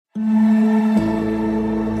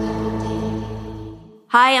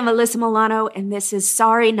Hi, I'm Alyssa Milano, and this is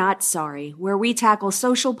Sorry Not Sorry, where we tackle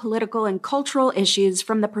social, political, and cultural issues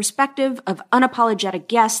from the perspective of unapologetic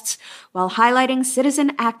guests while highlighting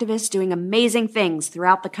citizen activists doing amazing things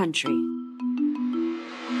throughout the country.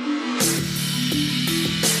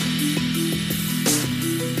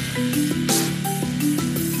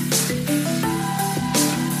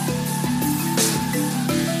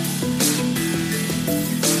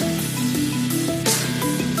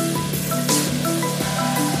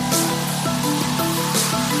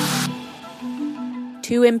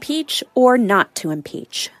 To impeach or not to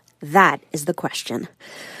impeach? That is the question.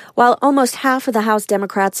 While almost half of the House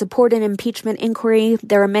Democrats support an impeachment inquiry,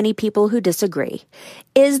 there are many people who disagree.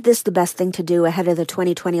 Is this the best thing to do ahead of the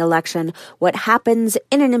 2020 election? What happens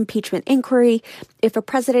in an impeachment inquiry? If a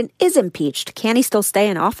president is impeached, can he still stay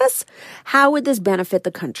in office? How would this benefit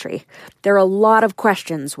the country? There are a lot of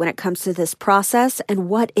questions when it comes to this process and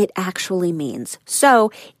what it actually means.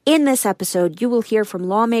 So, in this episode, you will hear from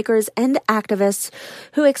lawmakers and activists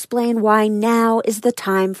who explain why now is the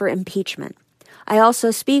time for impeachment. I also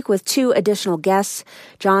speak with two additional guests,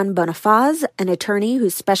 John Bonifaz, an attorney who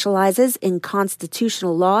specializes in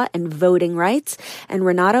constitutional law and voting rights, and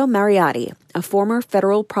Renato Mariotti, a former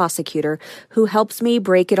federal prosecutor who helps me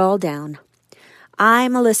break it all down.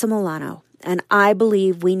 I'm Alyssa Milano, and I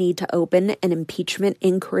believe we need to open an impeachment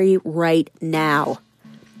inquiry right now.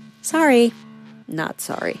 Sorry, not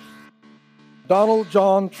sorry. Donald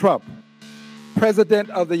John Trump, President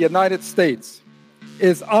of the United States,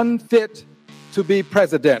 is unfit to be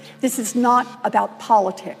president. This is not about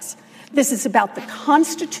politics. This is about the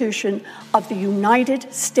Constitution of the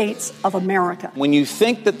United States of America. When you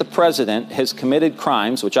think that the president has committed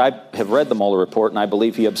crimes, which I have read the Mueller report and I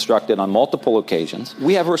believe he obstructed on multiple occasions,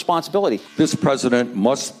 we have a responsibility. This president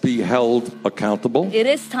must be held accountable. It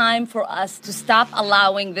is time for us to stop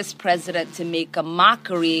allowing this president to make a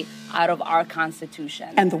mockery out of our Constitution.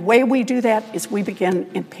 And the way we do that is we begin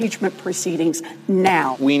impeachment proceedings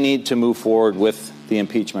now. We need to move forward with the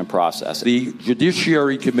impeachment process. The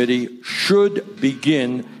Judiciary Committee should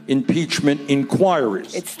begin impeachment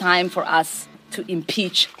inquiries. It's time for us to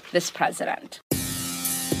impeach this president.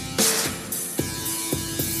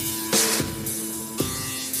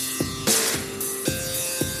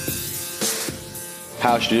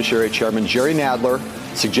 House Judiciary Chairman Jerry Nadler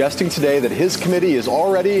suggesting today that his committee is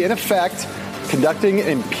already, in effect, conducting an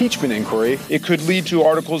impeachment inquiry. It could lead to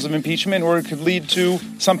articles of impeachment or it could lead to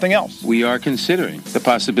something else. We are considering the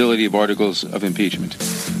possibility of articles of impeachment.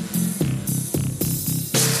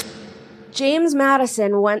 James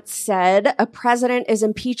Madison once said, "A president is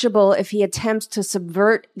impeachable if he attempts to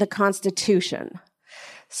subvert the Constitution."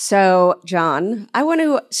 So, John, I want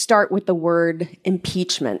to start with the word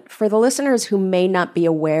impeachment. For the listeners who may not be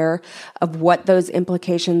aware of what those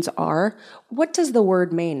implications are, what does the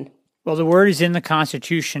word mean? Well, the word is in the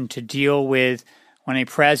Constitution to deal with when a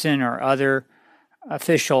president or other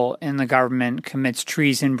official in the government commits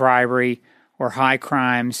treason, bribery, or high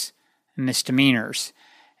crimes and misdemeanors.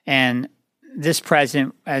 And this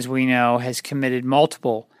president, as we know, has committed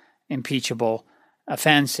multiple impeachable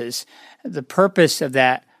offenses. The purpose of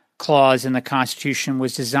that clause in the Constitution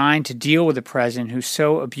was designed to deal with a president who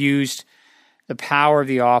so abused the power of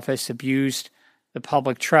the office, abused the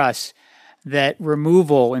public trust, that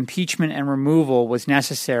impeachment and removal was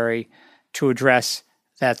necessary to address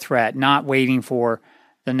that threat, not waiting for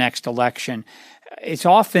the next election. It's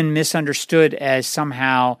often misunderstood as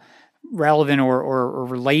somehow relevant or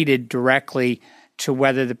related directly to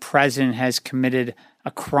whether the president has committed a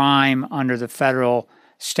crime under the federal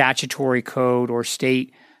statutory code or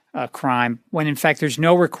state crime, when in fact there's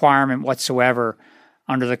no requirement whatsoever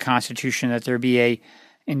under the Constitution that there be a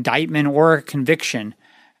indictment or a conviction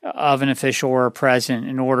of an official or a president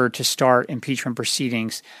in order to start impeachment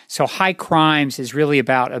proceedings. So high crimes is really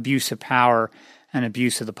about abuse of power and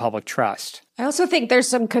abuse of the public trust. I also think there's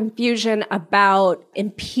some confusion about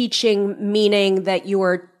impeaching, meaning that you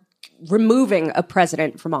are removing a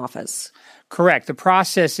president from office. Correct. The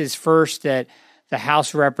process is first that the House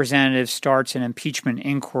of Representatives starts an impeachment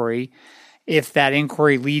inquiry. If that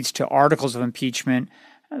inquiry leads to articles of impeachment,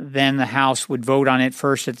 then the House would vote on it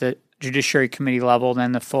first at the Judiciary Committee level,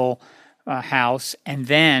 then the full House. And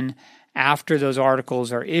then after those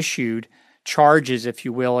articles are issued, charges, if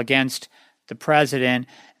you will, against the president,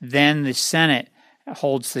 then the Senate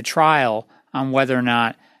holds the trial on whether or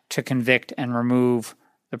not to convict and remove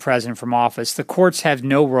the president from office. The courts have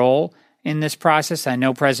no role in this process. I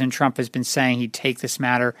know President Trump has been saying he'd take this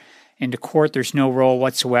matter into court. There's no role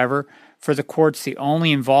whatsoever for the courts. The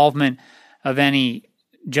only involvement of any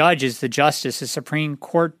judge is the Supreme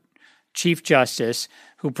Court Chief Justice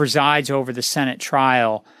who presides over the Senate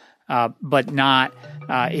trial, but not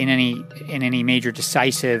in any major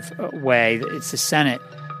decisive way. It's the Senate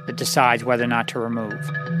that decides whether or not to remove.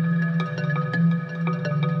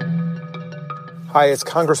 Hi, it's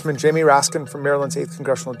Congressman Jamie Raskin from Maryland's 8th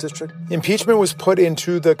Congressional District. Impeachment was put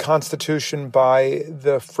into the Constitution by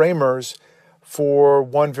the framers for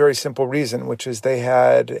one very simple reason, which is they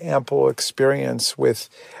had ample experience with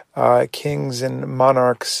kings and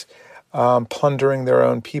monarchs plundering their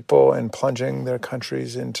own people and plunging their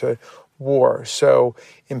countries into war. So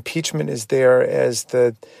impeachment is there as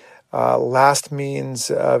the last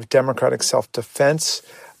means of democratic self-defense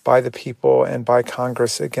by the people and by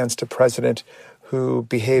Congress against a president who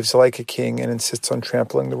behaves like a king and insists on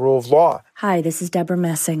trampling the rule of law. Hi, this is Deborah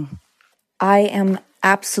Messing. I am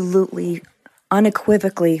absolutely,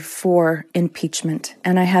 unequivocally for impeachment,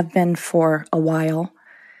 and I have been for a while.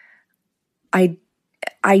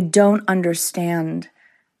 I don't understand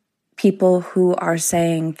people who are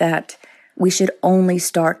saying that we should only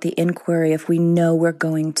start the inquiry if we know we're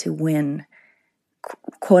going to win,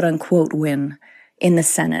 quote unquote win, in the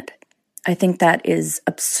Senate. I think that is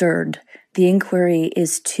absurd. The inquiry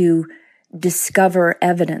is to discover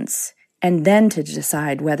evidence and then to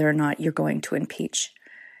decide whether or not you're going to impeach.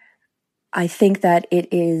 I think that it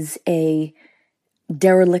is a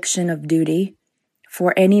dereliction of duty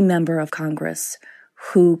for any member of Congress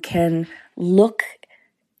who can look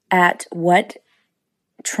at what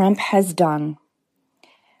Trump has done.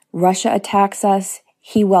 Russia attacks us.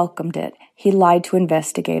 He welcomed it. He lied to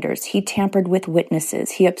investigators. He tampered with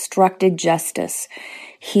witnesses. He obstructed justice.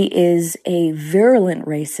 He is a virulent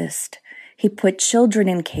racist. He put children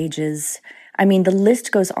in cages. I mean, the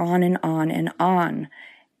list goes on and on and on.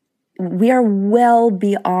 We are well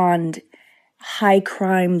beyond high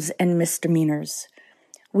crimes and misdemeanors.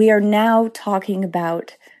 We are now talking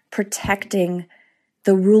about protecting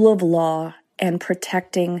the rule of law and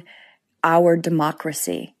protecting our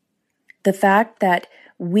democracy. The fact that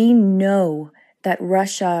we know that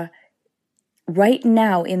Russia right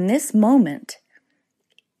now in this moment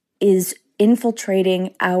is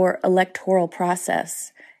infiltrating our electoral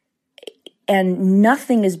process and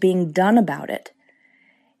nothing is being done about it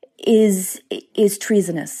is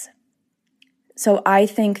treasonous. So I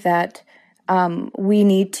think that we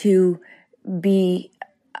need to be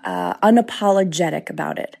unapologetic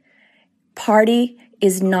about it. Party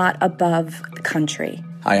is not above the country.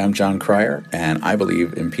 Hi, I'm John Cryer, and I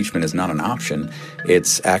believe impeachment is not an option.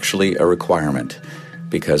 It's actually a requirement,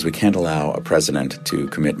 because we can't allow a president to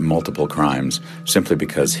commit multiple crimes simply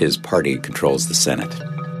because his party controls the Senate.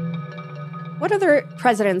 What other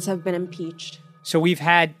presidents have been impeached? So we've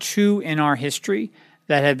had two in our history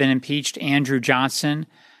that have been impeached. Andrew Johnson,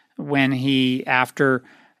 when he, after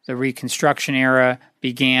the Reconstruction era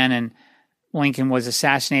began and Lincoln was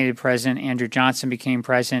assassinated president, Andrew Johnson became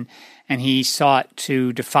president, and he sought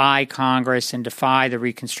to defy Congress and defy the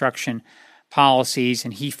Reconstruction policies,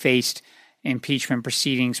 and he faced impeachment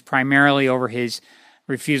proceedings primarily over his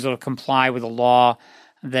refusal to comply with a law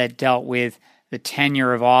that dealt with the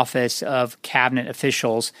tenure of office of cabinet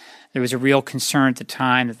officials. There was a real concern at the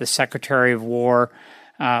time that the Secretary of War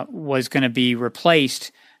was going to be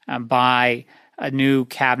replaced by a new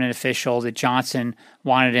cabinet official that Johnson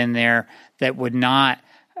wanted in there that would not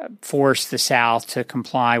force the South to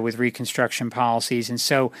comply with Reconstruction policies. And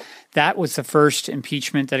so that was the first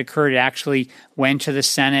impeachment that occurred. It actually went to the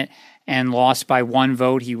Senate and lost by one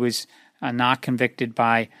vote. He was not convicted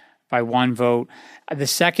by one vote. The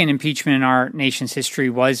second impeachment in our nation's history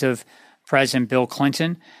was of President Bill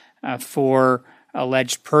Clinton for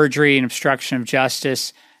alleged perjury and obstruction of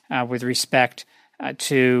justice with respect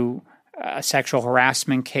to a sexual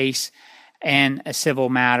harassment case and a civil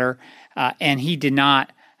matter. And he did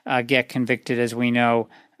not get convicted, as we know,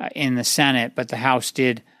 in the Senate, but the House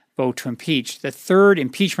did vote to impeach. The third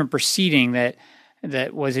impeachment proceeding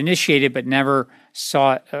that was initiated but never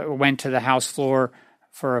went to the House floor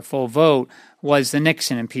for a full vote was the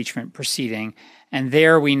Nixon impeachment proceeding. And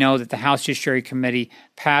there we know that the House Judiciary Committee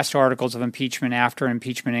passed articles of impeachment after an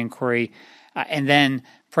impeachment inquiry, and then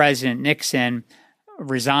President Nixon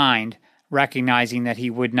resigned, recognizing that he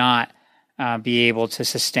would not be able to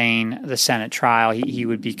sustain the Senate trial. He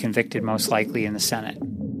would be convicted most likely in the Senate.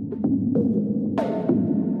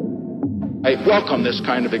 I welcome this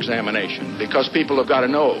kind of examination because people have got to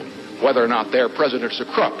know whether or not their president's a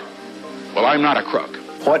crook. Well, I'm not a crook.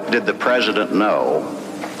 What did the president know,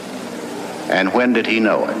 and when did he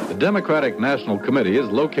know it? The Democratic National Committee is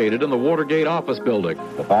located in the Watergate office building.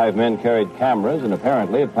 The 5 men carried cameras and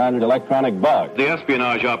apparently had planted electronic bugs. The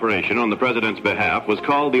espionage operation on the president's behalf was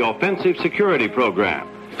called the Offensive Security Program.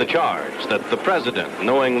 The charge that the president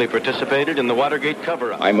knowingly participated in the Watergate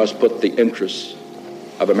cover-up. I must put the interests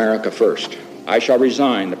of America first. I shall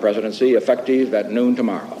resign the presidency effective at noon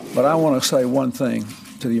tomorrow. But I want to say one thing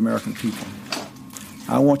to the American people.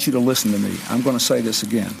 I want you to listen to me. I'm going to say this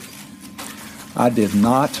again. I did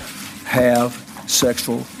not have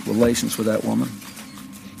sexual relations with that woman,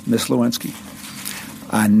 Miss Lewinsky.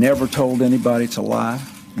 I never told anybody to lie,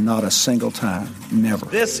 not a single time, never.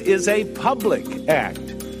 This is a public act,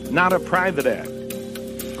 not a private act.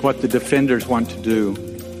 What the defenders want to do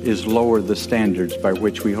is lower the standards by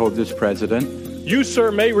which we hold this president. You,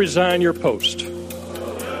 sir, may resign your post.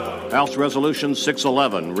 House Resolution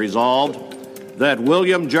 611 resolved that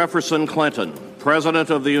William Jefferson Clinton, President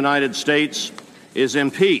of the United States, is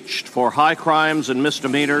impeached for high crimes and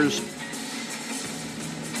misdemeanors.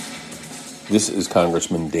 This is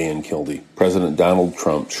Congressman Dan Kildee. President Donald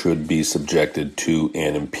Trump should be subjected to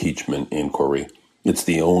an impeachment inquiry. It's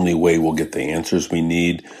the only way we'll get the answers we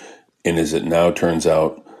need, and as it now turns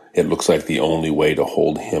out, it looks like the only way to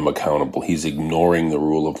hold him accountable. He's ignoring the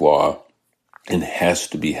rule of law and has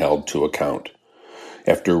to be held to account.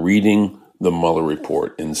 After reading the Mueller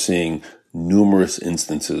report and seeing numerous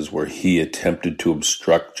instances where he attempted to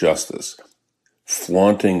obstruct justice,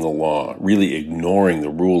 flaunting the law, really ignoring the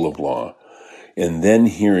rule of law, and then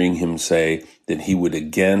hearing him say that he would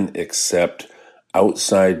again accept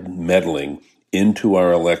outside meddling into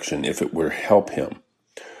our election if it would help him,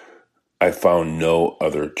 I found no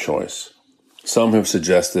other choice. Some have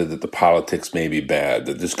suggested that the politics may be bad,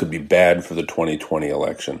 that this could be bad for the 2020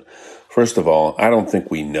 election. First of all, I don't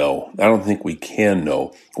think we know. I don't think we can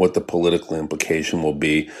know what the political implication will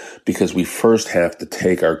be, because we first have to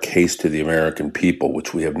take our case to the American people,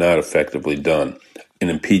 which we have not effectively done. An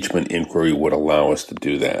impeachment inquiry would allow us to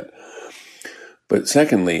do that. But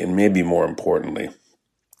secondly, and maybe more importantly,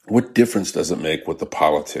 what difference does it make what the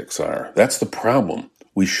politics are? That's the problem.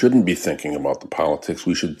 We shouldn't be thinking about the politics.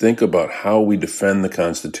 We should think about how we defend the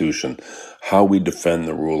Constitution, how we defend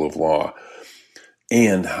the rule of law,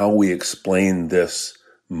 and how we explain this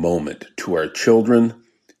moment to our children.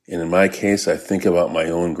 And in my case, I think about my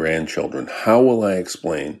own grandchildren. How will I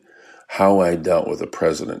explain how I dealt with a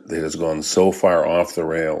president that has gone so far off the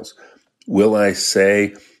rails? Will I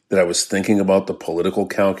say that I was thinking about the political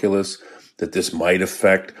calculus, that this might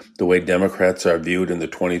affect the way Democrats are viewed in the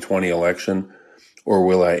 2020 election? Or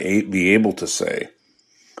will I be able to say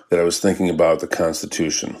that I was thinking about the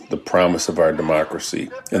Constitution, the promise of our democracy,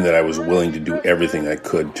 and that I was willing to do everything I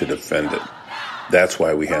could to defend it? That's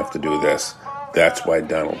why we have to do this. That's why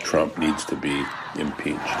Donald Trump needs to be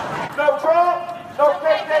impeached. No Trump, no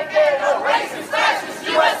KKK, no racist, fascist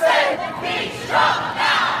USA. Impeach Trump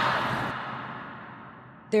now.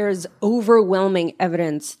 There's overwhelming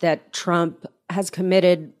evidence that Trump has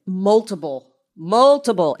committed multiple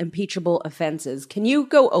impeachable offenses. Can you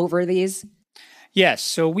go over these? Yes.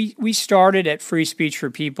 So we started at Free Speech for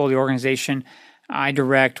People, the organization I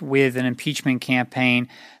direct, with an impeachment campaign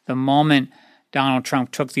the moment Donald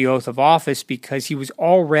Trump took the oath of office, because he was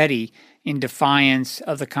already in defiance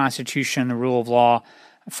of the Constitution and the rule of law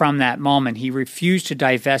from that moment. He refused to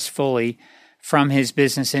divest fully from his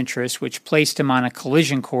business interests, which placed him on a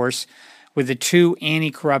collision course with the two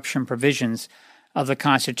anti-corruption provisions of the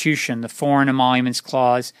Constitution, the Foreign Emoluments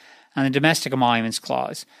Clause and the Domestic Emoluments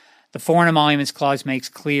Clause. The Foreign Emoluments Clause makes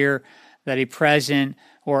clear that a president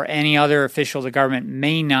or any other official of the government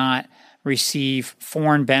may not receive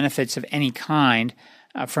foreign benefits of any kind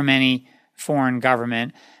from any foreign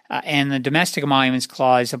government. And the Domestic Emoluments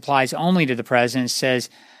Clause applies only to the president. It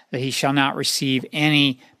says that he shall not receive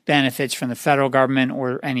any benefits from the federal government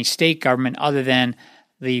or any state government other than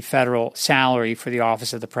the federal salary for the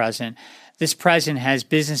office of the president. This president has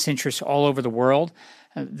business interests all over the world.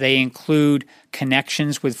 They include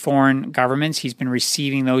connections with foreign governments. He's been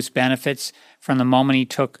receiving those benefits from the moment he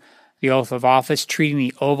took the oath of office, treating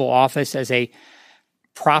the Oval Office as a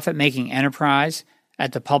profit-making enterprise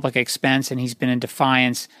at the public expense, and he's been in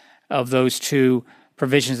defiance of those two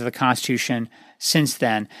provisions of the Constitution since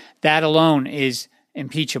then. That alone is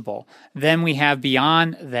impeachable. Then we have,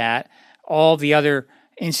 beyond that, all the other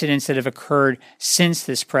incidents that have occurred since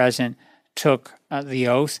this president took the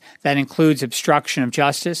oath. That includes obstruction of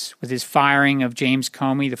justice with his firing of James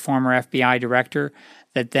Comey, the former FBI director,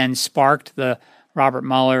 that then sparked the Robert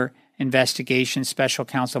Mueller investigation, Special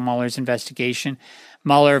Counsel Mueller's investigation.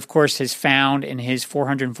 Mueller, of course, has found in his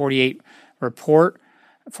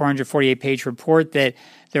 448-page report that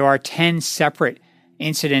there are 10 separate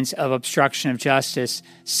incidents of obstruction of justice,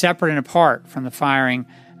 separate and apart from the firing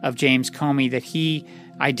of James Comey, that he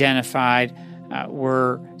identified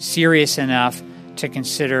were serious enough to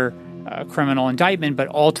consider criminal indictment, but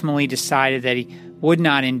ultimately decided that he would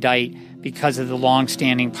not indict because of the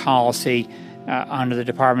longstanding policy under the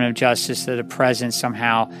Department of Justice that a president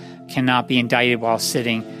somehow cannot be indicted while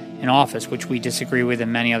sitting in office, which we disagree with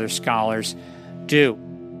and many other scholars do.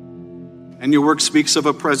 And your work speaks of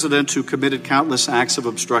a president who committed countless acts of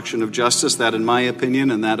obstruction of justice that, in my opinion,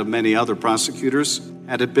 and that of many other prosecutors,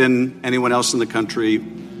 had it been anyone else in the country,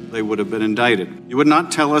 they would have been indicted. You would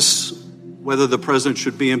not tell us whether the president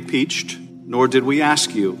should be impeached, nor did we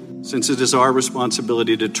ask you, since it is our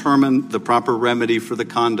responsibility to determine the proper remedy for the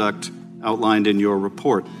conduct outlined in your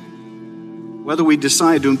report. Whether we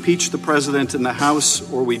decide to impeach the president in the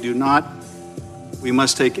House or we do not, we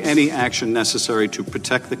must take any action necessary to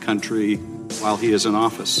protect the country while he is in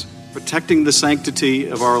office. Protecting the sanctity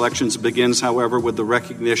of our elections begins, however, with the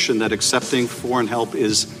recognition that accepting foreign help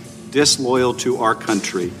is disloyal to our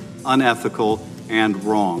country, unethical, and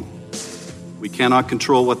wrong. We cannot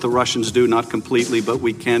control what the Russians do, not completely, but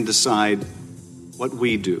we can decide what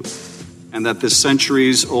we do. And that this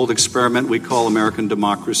centuries-old experiment we call American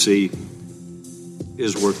democracy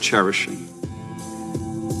is worth cherishing.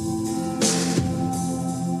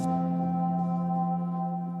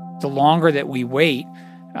 The longer that we wait,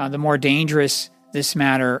 the more dangerous this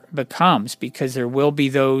matter becomes, because there will be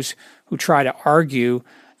those who try to argue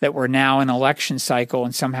that we're now in an election cycle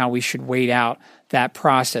and somehow we should wait out that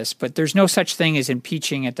process. But there's no such thing as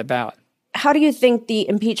impeaching at the ballot. How do you think the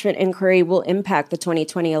impeachment inquiry will impact the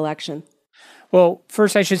 2020 election? Well,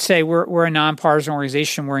 first I should say we're a nonpartisan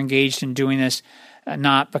organization. We're engaged in doing this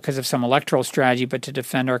not because of some electoral strategy, but to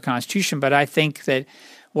defend our Constitution. But I think that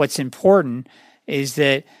what's important is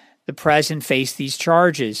that the president face these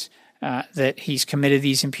charges, that he's committed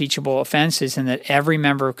these impeachable offenses, and that every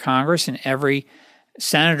member of Congress and every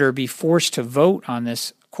senator be forced to vote on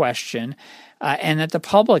this question, and that the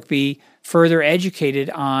public be further educated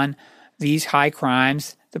on these high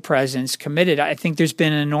crimes the president's committed. I think there's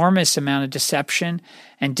been an enormous amount of deception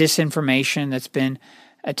and disinformation that's been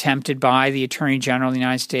attempted by the Attorney General of the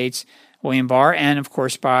United States, William Barr, and of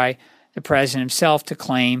course by the president himself, to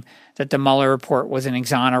claim that the Mueller report was an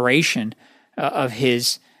exoneration of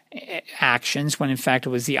his actions, when in fact it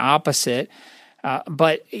was the opposite.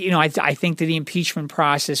 But I think that the impeachment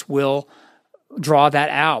process will draw that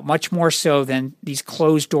out, much more so than these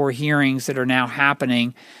closed-door hearings that are now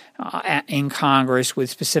happening in Congress with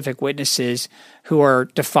specific witnesses who are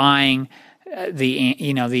defying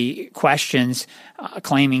the questions,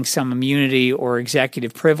 claiming some immunity or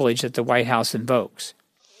executive privilege that the White House invokes.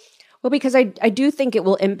 Well, because I do think it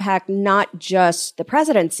will impact not just the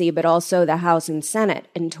presidency, but also the House and Senate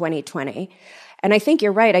in 2020. And I think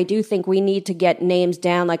you're right. I do think we need to get names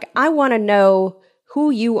down. Like, I want to know who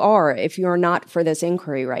you are if you're not for this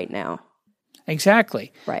inquiry right now.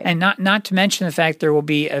 Exactly. Right. And not to mention the fact there will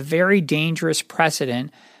be a very dangerous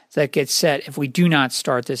precedent that gets set if we do not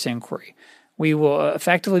start this inquiry. We will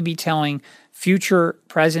effectively be telling future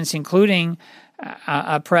presidents, including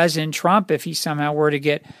President Trump, if he somehow were to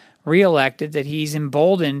get reelected, that he's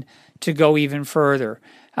emboldened to go even further.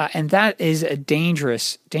 And that is a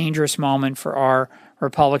dangerous, dangerous moment for our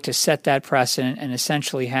republic, to set that precedent and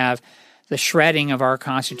essentially have the shredding of our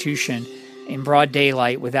Constitution in broad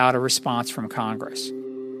daylight without a response from Congress.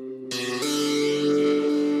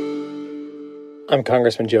 I'm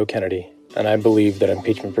Congressman Joe Kennedy, and I believe that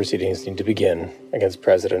impeachment proceedings need to begin against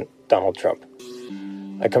President Donald Trump.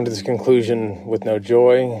 I come to this conclusion with no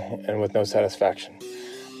joy and with no satisfaction.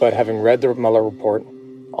 But having read the Mueller report,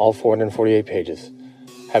 all 448 pages,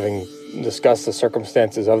 having discussed the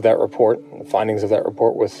circumstances of that report, the findings of that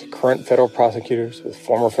report with current federal prosecutors, with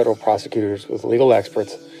former federal prosecutors, with legal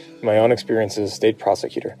experts, and my own experience as a state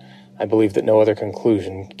prosecutor, I believe that no other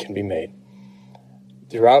conclusion can be made.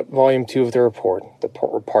 Throughout Volume 2 of the report, the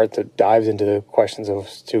part that dives into the questions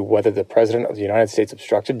as to whether the President of the United States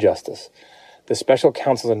obstructed justice, the special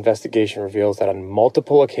counsel's investigation reveals that on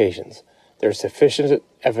multiple occasions, there is sufficient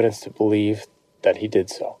evidence to believe that he did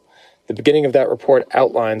so. The beginning of that report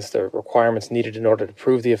outlines the requirements needed in order to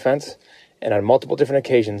prove the offense, and on multiple different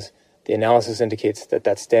occasions, the analysis indicates that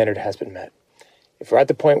that standard has been met. If we're at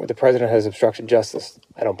the point where the president has obstructed justice,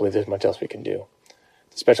 I don't believe there's much else we can do.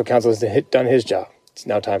 The special counsel has done his job. It's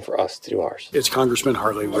now time for us to do ours. It's Congressman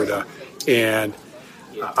Harley Rouda, and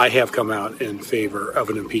I have come out in favor of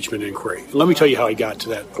an impeachment inquiry. Let me tell you how I got to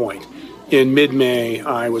that point. In mid-May,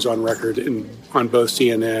 I was on record on both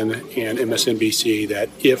CNN and MSNBC that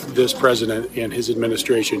if this president and his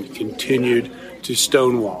administration continued to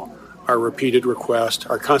stonewall our repeated request,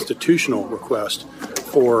 our constitutional request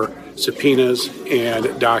for subpoenas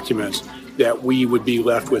and documents, that we would be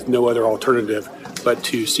left with no other alternative but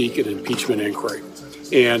to seek an impeachment inquiry.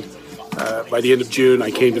 And By the end of June, I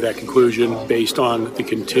came to that conclusion based on the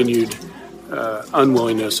continued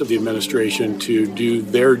unwillingness of the administration to do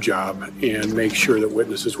their job and make sure that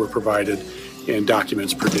witnesses were provided and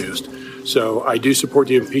documents produced. So I do support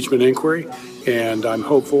the impeachment inquiry, and I'm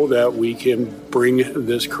hopeful that we can bring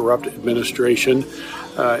this corrupt administration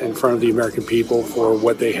in front of the American people for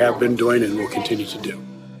what they have been doing and will continue to do.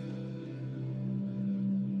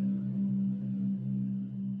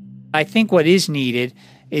 I think what is needed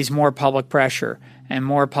is more public pressure and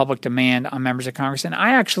more public demand on members of Congress. And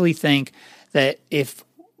I actually think that if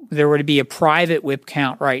there were to be a private whip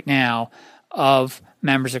count right now of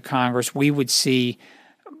members of Congress, we would see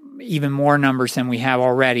even more numbers than we have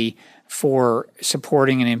already for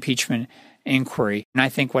supporting an impeachment inquiry. And I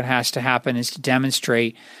think what has to happen is to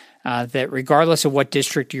demonstrate that regardless of what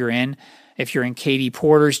district you're in, if you're in Katie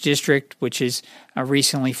Porter's district, which is a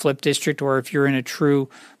recently flipped district, or if you're in a true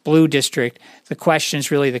blue district, the question is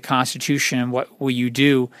really the Constitution and what will you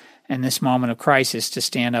do in this moment of crisis to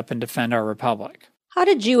stand up and defend our republic. How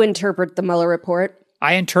did you interpret the Mueller report?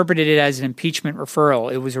 I interpreted it as an impeachment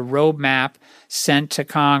referral. It was a roadmap sent to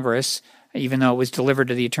Congress, even though it was delivered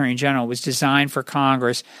to the Attorney General. It was designed for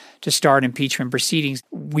Congress to start impeachment proceedings.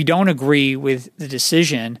 We don't agree with the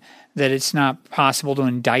decision that it's not possible to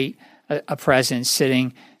indict a president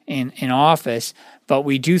sitting in office, but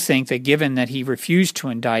we do think that given that he refused to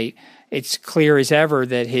indict, it's clear as ever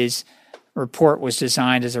that his report was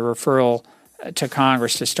designed as a referral to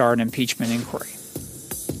Congress to start an impeachment inquiry.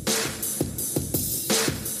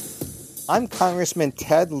 I'm Congressman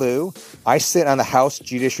Ted Lieu. I sit on the House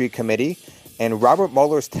Judiciary Committee, and Robert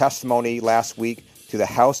Mueller's testimony last week to the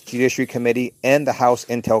House Judiciary Committee and the House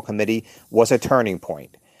Intel Committee was a turning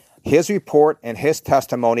point. His report and his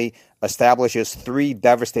testimony establishes three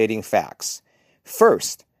devastating facts.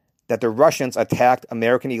 First, that the Russians attacked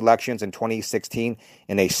American elections in 2016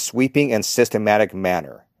 in a sweeping and systematic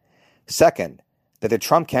manner. Second, that the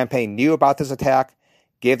Trump campaign knew about this attack,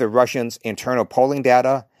 gave the Russians internal polling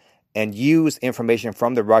data, and used information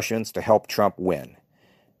from the Russians to help Trump win.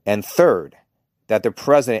 And third, that the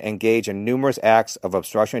president engaged in numerous acts of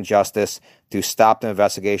obstruction of justice to stop the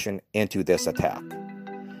investigation into this attack.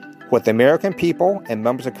 What the American people and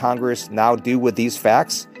members of Congress now do with these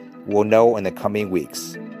facts, we'll know in the coming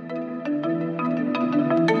weeks.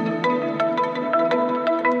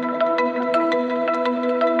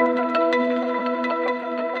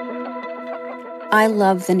 I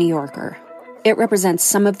love The New Yorker. It represents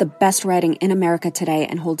some of the best writing in America today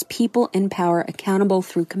and holds people in power accountable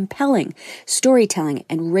through compelling storytelling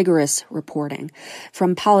and rigorous reporting.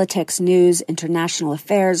 From politics, news, international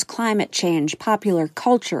affairs, climate change, popular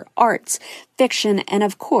culture, arts, fiction, and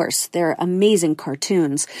of course, their amazing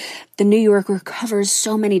cartoons. The New Yorker covers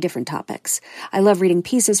so many different topics. I love reading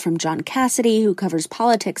pieces from John Cassidy, who covers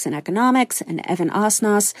politics and economics, and Evan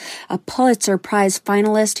Osnos, a Pulitzer Prize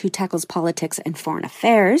finalist who tackles politics and foreign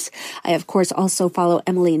affairs. I, of course, also follow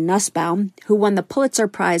Emily Nussbaum, who won the Pulitzer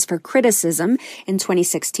Prize for Criticism in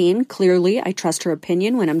 2016. Clearly, I trust her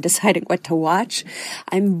opinion when I'm deciding what to watch.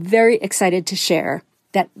 I'm very excited to share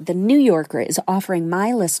that The New Yorker is offering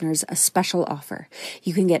my listeners a special offer.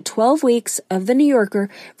 You can get 12 weeks of The New Yorker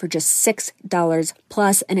for just $6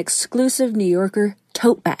 plus an exclusive New Yorker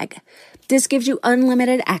tote bag. This gives you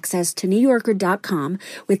unlimited access to NewYorker.com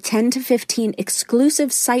with 10 to 15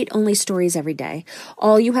 exclusive site-only stories every day.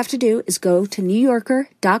 All you have to do is go to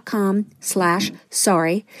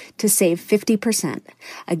NewYorker.com/sorry to save 50%.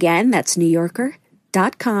 Again, that's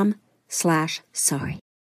NewYorker.com/sorry.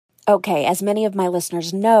 Okay, as many of my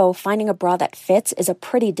listeners know, finding a bra that fits is a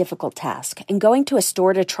pretty difficult task, and going to a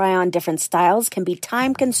store to try on different styles can be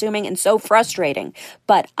time-consuming and so frustrating.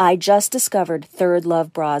 But I just discovered Third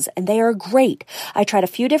Love bras, and they are great. I tried a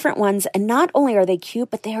few different ones, and not only are they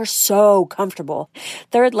cute, but they are so comfortable.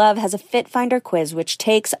 Third Love has a Fit Finder quiz, which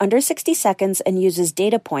takes under 60 seconds and uses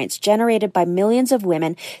data points generated by millions of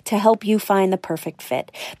women to help you find the perfect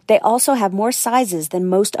fit. They also have more sizes than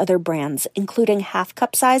most other brands, including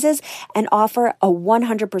half-cup sizes, and offer a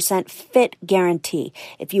 100% fit guarantee.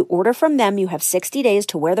 If you order from them, you have 60 days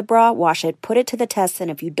to wear the bra, wash it, put it to the test,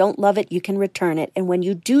 and if you don't love it, you can return it. And when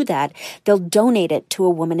you do that, they'll donate it to a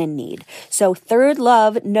woman in need. So Third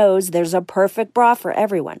Love knows there's a perfect bra for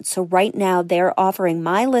everyone. So right now, they're offering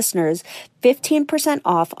my listeners 15%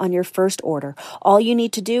 off on your first order. All you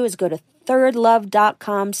need to do is go to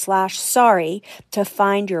thirdlove.com/sorry to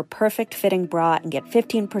find your perfect fitting bra and get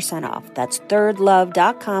 15% off. That's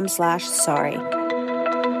thirdlove.com/sorry.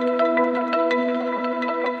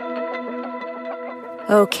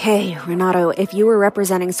 Okay, Renato, if you were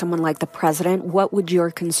representing someone like the president, what would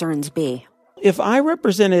your concerns be? If I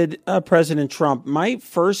represented President Trump, my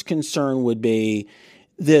first concern would be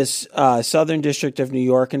this Southern District of New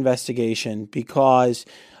York investigation, because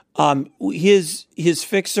his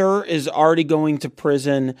fixer is already going to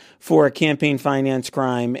prison for a campaign finance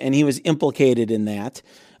crime, and he was implicated in that.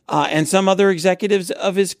 And some other executives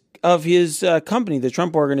of his company, the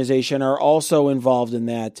Trump Organization, are also involved in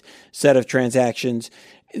that set of transactions.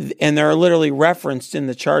 And they're literally referenced in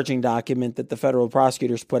the charging document that the federal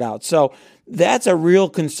prosecutors put out. So that's a real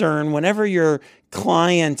concern. Whenever your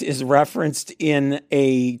client is referenced in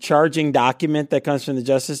a charging document that comes from the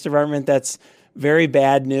Justice Department, that's very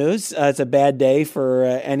bad news. It's a bad day for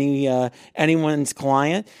anyone's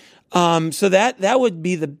client. So that would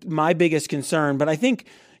be my biggest concern. But I think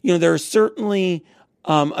there's certainly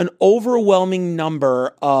an overwhelming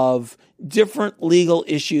number of different legal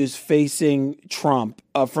issues facing Trump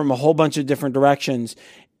from a whole bunch of different directions.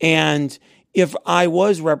 And if I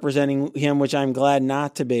was representing him, which I'm glad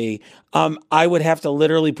not to be, I would have to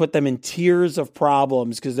literally put them in tiers of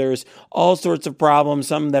problems, because there's all sorts of problems,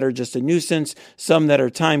 some that are just a nuisance, some that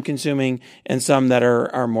are time consuming, and some that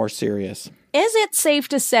are more serious. Is it safe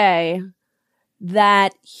to say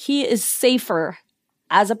that he is safer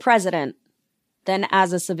as a president than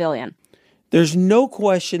as a civilian? There's no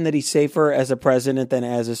question that he's safer as a president than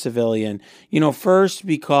as a civilian. First,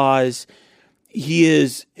 because he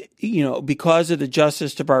is, because of the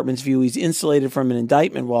Justice Department's view, he's insulated from an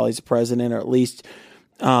indictment while he's president, or at least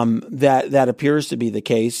that appears to be the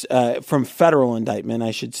case, from federal indictment,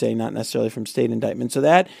 I should say, not necessarily from state indictment. So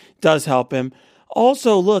that does help him.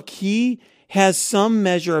 Also, look, he has some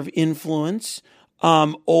measure of influence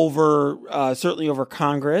certainly over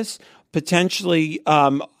Congress, potentially,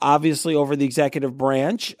 obviously, over the executive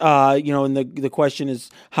branch, and the question is,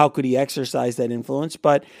 how could he exercise that influence?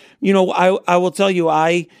 But, I will tell you,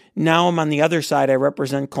 now I'm on the other side. I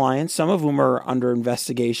represent clients, some of whom are under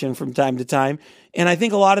investigation from time to time. And I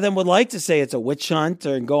think a lot of them would like to say it's a witch hunt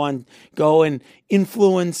or go and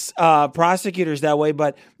influence prosecutors that way,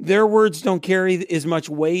 but their words don't carry as much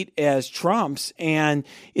weight as Trump's. And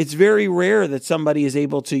it's very rare that somebody is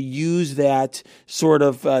able to use that sort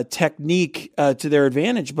of technique to their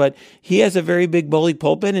advantage. But he has a very big bully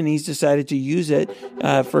pulpit, and he's decided to use it,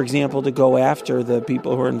 for example, to go after the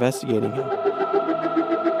people who are investigating him.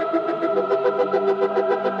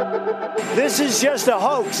 This is just a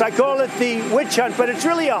hoax. I call it the witch hunt, but it's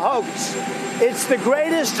really a hoax. It's the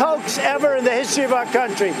greatest hoax ever in the history of our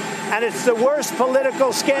country, and it's the worst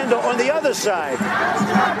political scandal on the other side.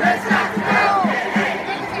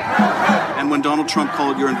 And when Donald Trump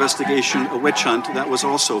called your investigation a witch hunt, that was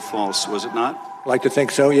also false, was it not? I'd like to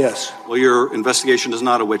think so, yes. Well, your investigation is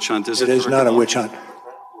not a witch hunt, is it? It is not a witch hunt.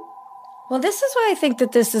 Well, this is why I think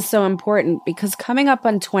that this is so important, because coming up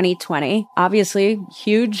on 2020, obviously,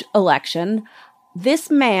 huge election, this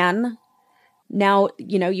man, now,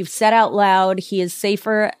 you've said out loud, he is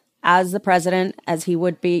safer as the president as he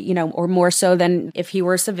would be, or more so than if he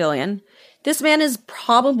were a civilian. This man is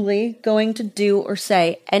probably going to do or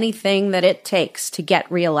say anything that it takes to get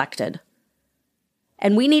reelected.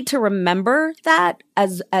 And we need to remember that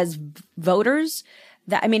as voters.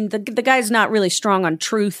 The guy's not really strong on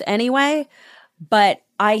truth anyway, but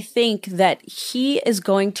I think that he is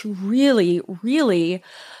going to really, really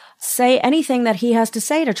say anything that he has to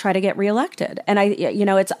say to try to get reelected. And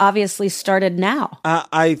it's obviously started now.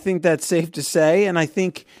 I think that's safe to say. And I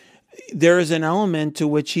think there is an element to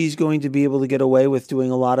which he's going to be able to get away with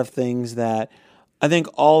doing a lot of things that I think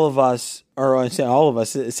all of us, or I say all of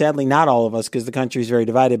us, sadly not all of us because the country is very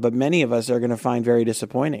divided, but many of us are going to find very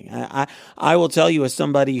disappointing. I will tell you, as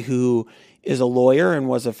somebody who is a lawyer and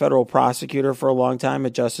was a federal prosecutor for a long time,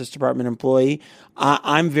 a Justice Department employee,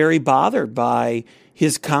 I'm very bothered by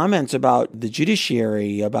his comments about the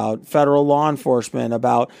judiciary, about federal law enforcement,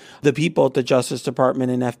 about the people at the Justice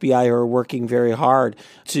Department and FBI who are working very hard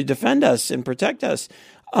to defend us and protect us.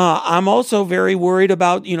 I'm also very worried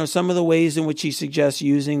about, some of the ways in which he suggests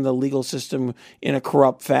using the legal system in a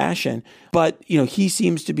corrupt fashion. But, he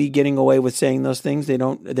seems to be getting away with saying those things.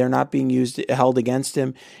 They're not being held against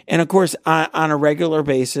him. And of course, on a regular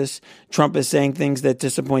basis, Trump is saying things that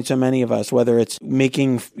disappoint so many of us, whether it's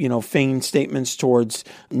making, feigned statements towards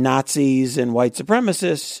Nazis and white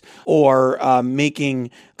supremacists, or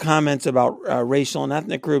making comments about racial and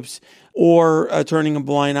ethnic groups, or turning a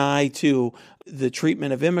blind eye to the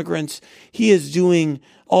treatment of immigrants. He is doing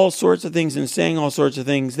all sorts of things and saying all sorts of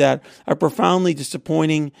things that are profoundly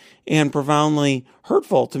disappointing and profoundly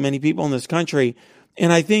hurtful to many people in this country.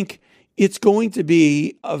 And I think it's going to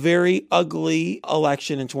be a very ugly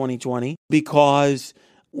election in 2020, because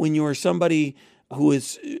when you are somebody who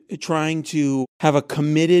is trying to have a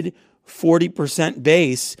committed, 40%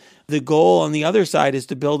 base. The goal on the other side is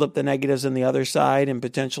to build up the negatives on the other side and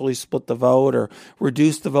potentially split the vote or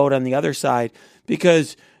reduce the vote on the other side,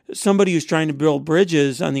 because somebody who's trying to build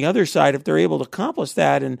bridges on the other side, if they're able to accomplish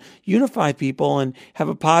that and unify people and have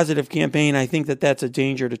a positive campaign, I think that that's a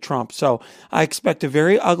danger to Trump. So I expect a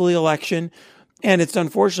very ugly election. And it's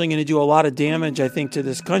unfortunately going to do a lot of damage, I think, to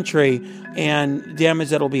this country, and damage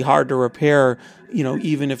that'll be hard to repair,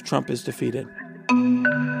 even if Trump is defeated.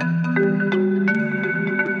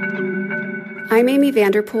 I'm Amy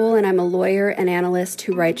Vanderpool, and I'm a lawyer and analyst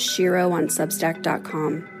who writes Shiro on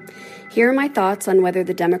Substack.com. Here are my thoughts on whether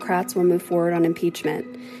the Democrats will move forward on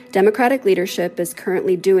impeachment. Democratic leadership is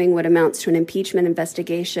currently doing what amounts to an impeachment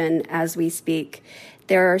investigation as we speak.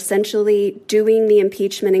 They're essentially doing the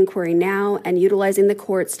impeachment inquiry now and utilizing the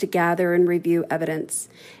courts to gather and review evidence.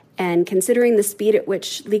 And considering the speed at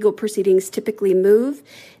which legal proceedings typically move,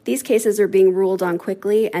 these cases are being ruled on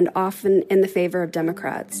quickly and often in the favor of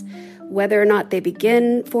Democrats. Whether or not they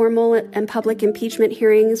begin formal and public impeachment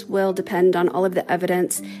hearings will depend on all of the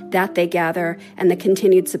evidence that they gather and the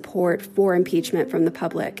continued support for impeachment from the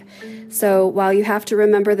public. So while you have to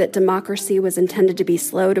remember that democracy was intended to be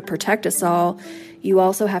slow to protect us all, you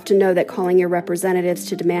also have to know that calling your representatives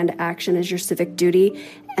to demand action is your civic duty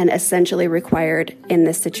and essentially required in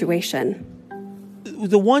this situation.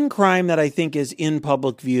 The one crime that I think is in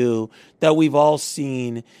public view that we've all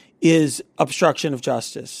seen is obstruction of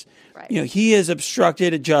justice. Right. He has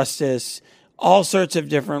obstructed justice all sorts of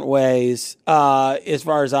different ways, as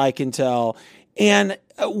far as I can tell. And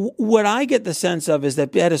what I get the sense of is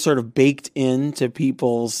that is sort of baked into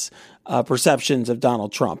people's perceptions of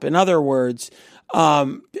Donald Trump. In other words,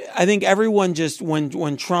 I think everyone just,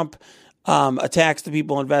 when Trump attacks the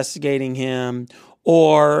people investigating him,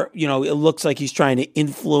 or, it looks like he's trying to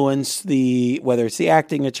influence whether it's the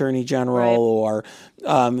acting attorney general or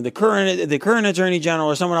the current attorney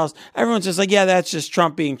general or someone else, everyone's just like, yeah, that's just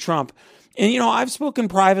Trump being Trump. And, I've spoken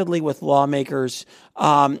privately with lawmakers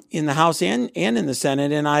in the House and in the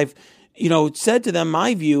Senate, and I've, said to them,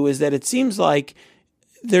 my view is that it seems like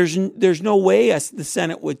there's no way the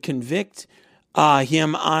Senate would convict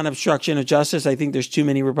him on obstruction of justice. I think there's too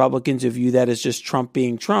many Republicans who view that as just Trump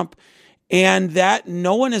being Trump. And that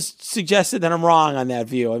no one has suggested that I'm wrong on that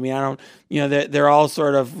view. I mean, I don't, they're all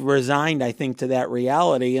sort of resigned, I think, to that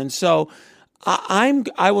reality. And so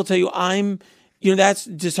I will tell you, that's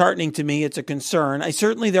disheartening to me. It's a concern.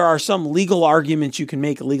 There are some legal arguments you can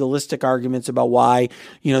make, legalistic arguments about why,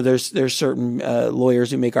 there's certain lawyers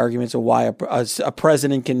who make arguments of why a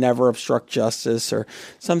president can never obstruct justice or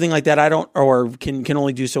something like that. Or can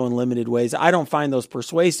only do so in limited ways. I don't find those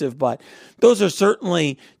persuasive, but those are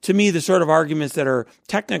certainly, to me, the sort of arguments that are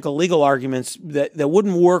technical legal arguments that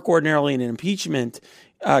wouldn't work ordinarily in an impeachment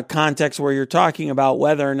context, where you're talking about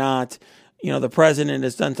whether or not the president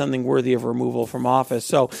has done something worthy of removal from office.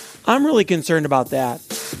 So I'm really concerned about that.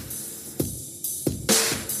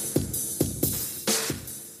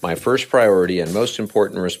 My first priority and most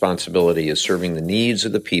important responsibility is serving the needs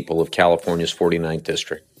of the people of California's 49th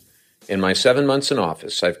District. In my 7 months in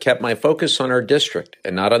office, I've kept my focus on our district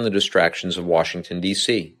and not on the distractions of Washington,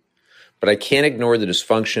 D.C. But I can't ignore the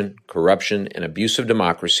dysfunction, corruption, and abuse of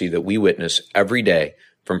democracy that we witness every day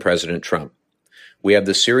from President Trump. We have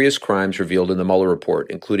the serious crimes revealed in the Mueller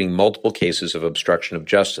report, including multiple cases of obstruction of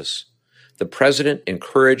justice. The president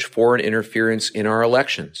encouraged foreign interference in our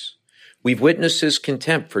elections. We've witnessed his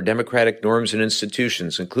contempt for democratic norms and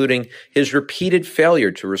institutions, including his repeated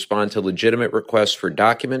failure to respond to legitimate requests for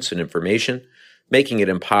documents and information, making it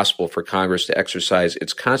impossible for Congress to exercise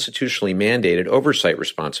its constitutionally mandated oversight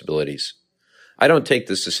responsibilities. I don't take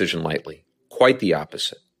this decision lightly. Quite the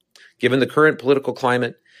opposite. Given the current political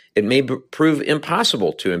climate, it may prove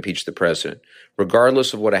impossible to impeach the president,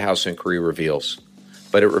 regardless of what a House inquiry reveals.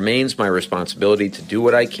 But it remains my responsibility to do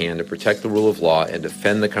what I can to protect the rule of law and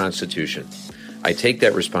defend the Constitution. I take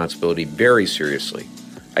that responsibility very seriously.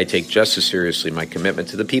 I take just as seriously my commitment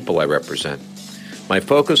to the people I represent. My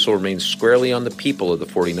focus will remain squarely on the people of the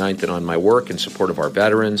 49th and on my work in support of our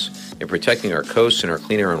veterans, in protecting our coasts and our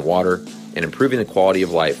clean air and water, and improving the quality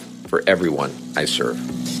of life for everyone I serve.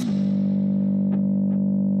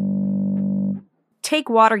 Take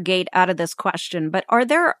Watergate out of this question, but are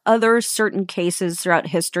there other certain cases throughout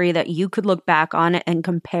history that you could look back on and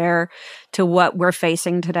compare to what we're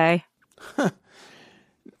facing today?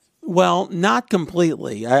 Well, not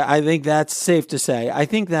completely. I think that's safe to say. I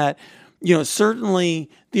think that, certainly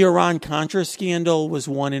the Iran-Contra scandal was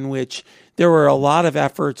one in which there were a lot of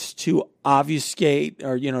efforts to obfuscate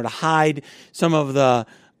or, to hide some of the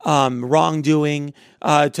wrongdoing,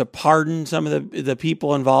 to pardon some of the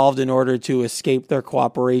people involved in order to escape their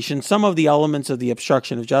cooperation. Some of the elements of the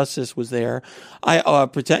obstruction of justice was there.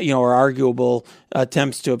 Or arguable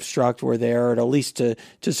attempts to obstruct were there, or at least to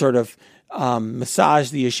sort of massage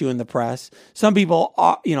the issue in the press. Some people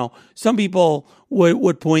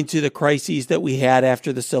would point to the crises that we had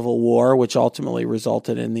after the Civil War, which ultimately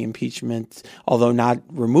resulted in the impeachment, although not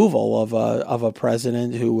removal of a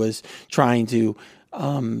president who was trying to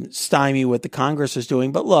stymie what the Congress was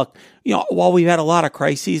doing. But look, while we've had a lot of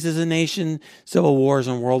crises as a nation, civil wars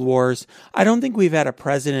and world wars, I don't think we've had a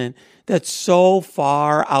president that's so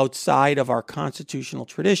far outside of our constitutional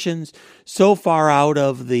traditions, so far out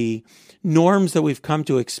of the norms that we've come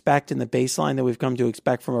to expect and the baseline that we've come to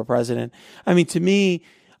expect from a president. I mean, to me,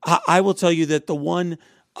 I will tell you that the one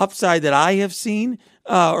upside that I have seen,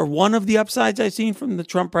 or one of the upsides I've seen from the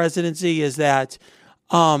Trump presidency, is that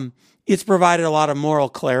it's provided a lot of moral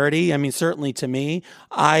clarity. I mean, certainly to me,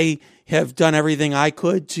 I have done everything I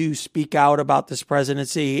could to speak out about this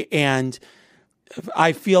presidency, and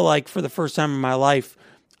I feel like for the first time in my life,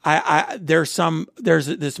 there's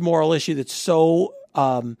this moral issue that's so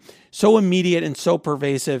immediate and so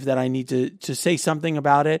pervasive that I need to say something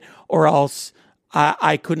about it, or else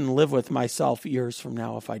I couldn't live with myself years from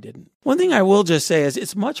now if I didn't. One thing I will just say is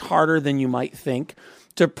it's much harder than you might think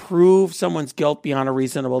to prove someone's guilt beyond a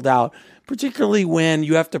reasonable doubt, particularly when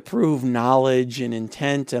you have to prove knowledge and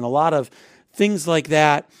intent and a lot of things like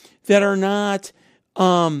that are not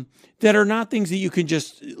things that you can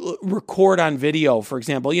just record on video, for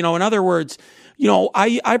example. In other words,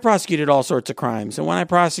 I prosecuted all sorts of crimes. And when I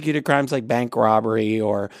prosecuted crimes like bank robbery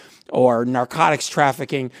or narcotics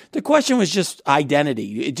trafficking, the question was just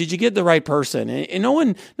identity. Did you get the right person? And no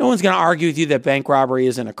one's going to argue with you that bank robbery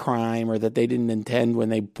isn't a crime or that they didn't intend when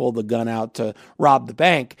they pulled the gun out to rob the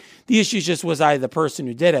bank. The issue just was I the person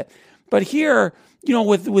who did it. But here,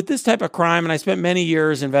 with this type of crime, and I spent many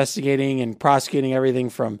years investigating and prosecuting everything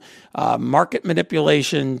from market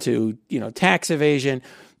manipulation to, tax evasion.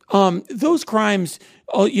 Those crimes,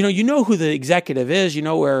 you know who the executive is, you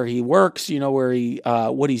know where he works, you know where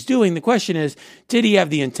what he's doing. The question is, did he have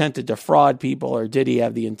the intent to defraud people, or did he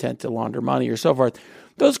have the intent to launder money, or so forth?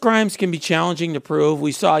 Those crimes can be challenging to prove.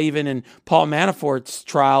 We saw even in Paul Manafort's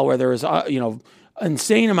trial where there was,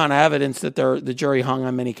 insane amount of evidence that the jury hung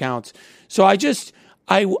on many counts. So I do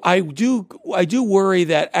worry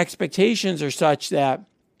that expectations are such that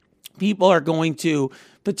people are going to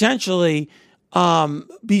potentially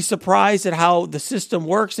be surprised at how the system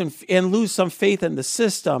works and lose some faith in the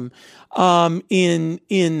system, in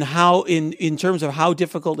terms of how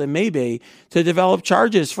difficult it may be to develop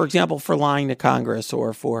charges, for example, for lying to Congress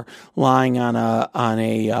or for lying on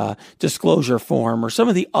a disclosure form or some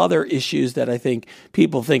of the other issues that I think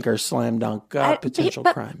people think are slam dunk potential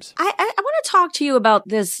crimes. I want to talk to you about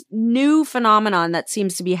this new phenomenon that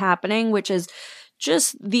seems to be happening, which is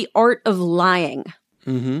just the art of lying.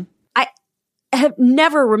 Mm-hmm. I have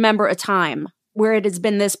never remember a time where it has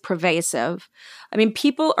been this pervasive. I mean,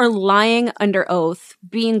 people are lying under oath,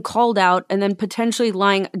 being called out, and then potentially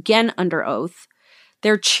lying again under oath.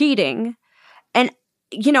 They're cheating. And,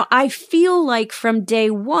 I feel like from day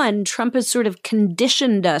one, Trump has sort of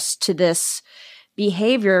conditioned us to this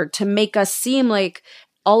behavior to make us seem like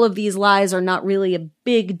all of these lies are not really a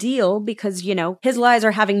big deal because, his lies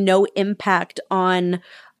are having no impact on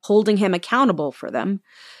holding him accountable for them.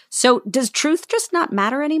 So does truth just not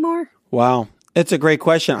matter anymore? Wow. It's a great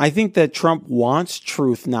question. I think that Trump wants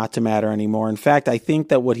truth not to matter anymore. In fact, I think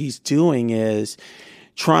that what he's doing is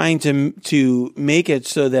trying to make it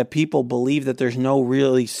so that people believe that there's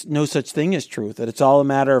no such thing as truth, that it's all a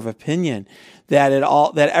matter of opinion, that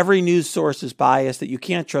every news source is biased, that you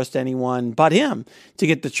can't trust anyone but him to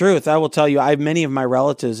get the truth. I will tell you, many of my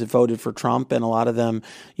relatives have voted for Trump, and a lot of them,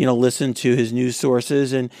 listen to his news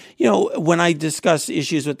sources. And, when I discuss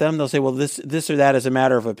issues with them, they'll say, well, this or that is a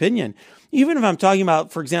matter of opinion. Even if I'm talking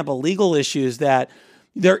about, for example, legal issues that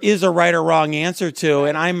there is a right or wrong answer to,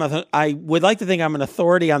 and I would like to think I'm an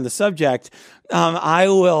authority on the subject.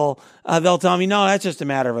 They'll tell me, no, that's just a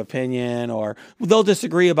matter of opinion, or they'll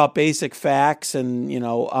disagree about basic facts and,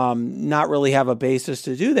 not really have a basis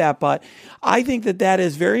to do that. But I think that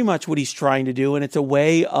is very much what he's trying to do. And it's a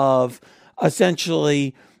way of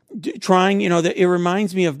essentially trying, it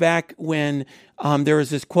reminds me of back when there was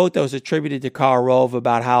this quote that was attributed to Karl Rove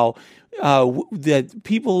about how that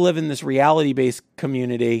people live in this reality-based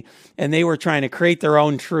community and they were trying to create their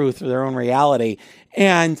own truth or their own reality.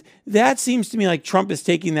 And that seems to me like Trump is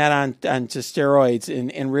taking that on to steroids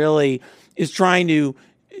and really is trying to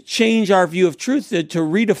change our view of truth, to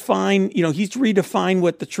redefine, he's redefined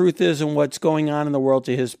what the truth is and what's going on in the world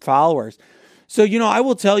to his followers. So, I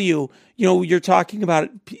will tell you, you're talking about,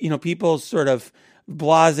 people's sort of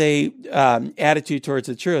blasé attitude towards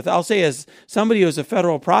the truth. I'll say, as somebody who was a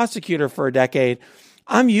federal prosecutor for a decade,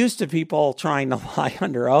 I'm used to people trying to lie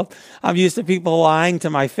under oath. I'm used to people lying to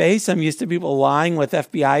my face. I'm used to people lying with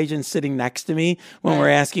FBI agents sitting next to me when we're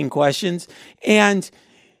asking questions. And,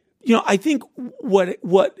 I think what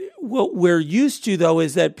we're used to, though,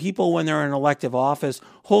 is that people, when they're in elective office,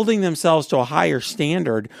 holding themselves to a higher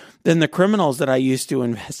standard than the criminals that I used to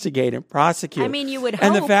investigate and prosecute. I mean, you would hope.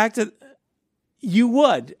 And the fact that you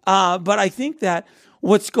would. But I think that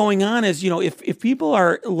what's going on is, if people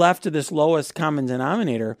are left to this lowest common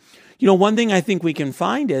denominator, one thing I think we can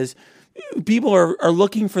find is people are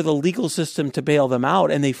looking for the legal system to bail them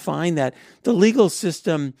out, and they find that the legal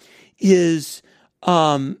system is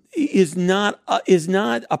not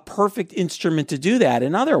a perfect instrument to do that.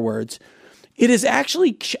 In other words, it is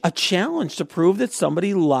actually a challenge to prove that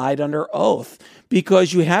somebody lied under oath,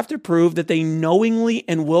 because you have to prove that they knowingly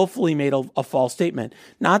and willfully made a false statement.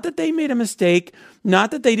 Not that they made a mistake,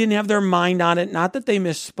 not that they didn't have their mind on it, not that they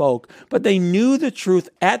misspoke, but they knew the truth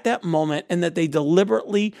at that moment and that they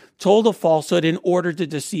deliberately told a falsehood in order to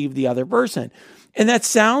deceive the other person. And that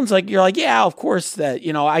sounds like you're like, yeah, of course that,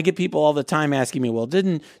 I get people all the time asking me, well,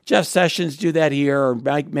 didn't Jeff Sessions do that here, or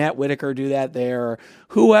Matt Whitaker do that there, or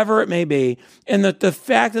whoever it may be. And the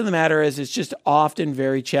fact of the matter is, it's just often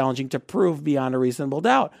very challenging to prove beyond a reasonable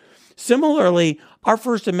doubt. Similarly, our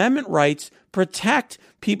First Amendment rights protect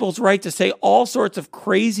people's right to say all sorts of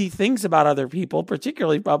crazy things about other people,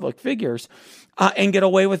 particularly public figures, and get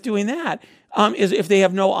away with doing that. Is if they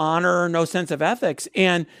have no honor or no sense of ethics.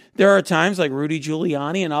 And there are times like Rudy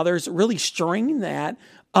Giuliani and others really string that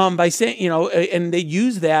by saying, and they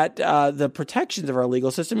use that, the protections of our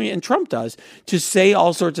legal system, and Trump does, to say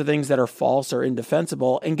all sorts of things that are false or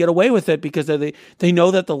indefensible and get away with it because they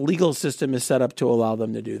know that the legal system is set up to allow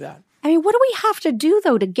them to do that. I mean, what do we have to do,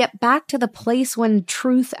 though, to get back to the place when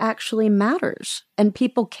truth actually matters and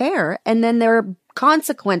people care, and then there are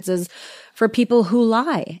consequences for people who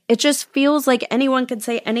lie? It just feels like anyone could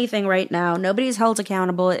say anything right now. Nobody's held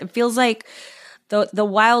accountable. It feels like the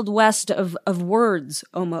Wild West of words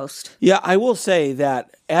almost. Yeah, I will say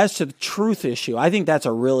that as to the truth issue, I think that's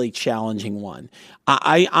a really challenging one.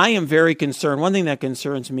 I am very concerned. One thing that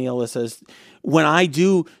concerns me, Alyssa, is when I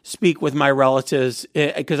do speak with my relatives,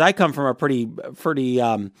 because I come from a pretty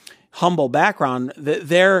humble background,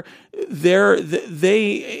 they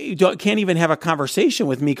can't even have a conversation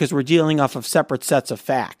with me because we're dealing off of separate sets of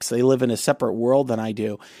facts. They live in a separate world than I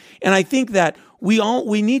do. And I think that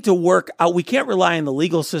we need to work out. We can't rely on the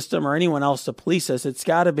legal system or anyone else to police us. It's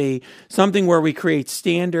got to be something where we create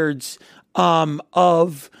standards for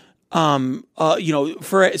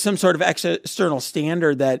some sort of external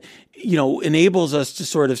standard that, enables us to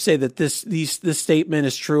sort of say that this statement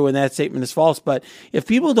is true and that statement is false. But if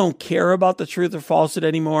people don't care about the truth or falsehood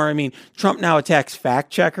anymore, I mean, Trump now attacks fact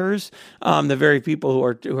checkers, the very people who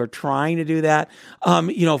are trying to do that.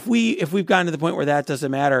 If we've gotten to the point where that doesn't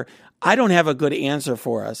matter, I don't have a good answer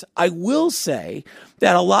for us. I will say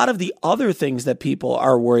that a lot of the other things that people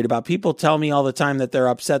are worried about, people tell me all the time that they're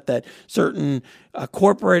upset that certain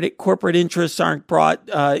corporate interests aren't brought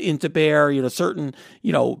into bear, certain,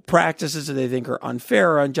 practices that they think are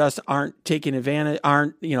unfair or unjust aren't taken advantage,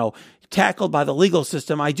 aren't, tackled by the legal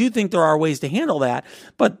system. I do think there are ways to handle that,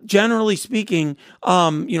 but generally speaking,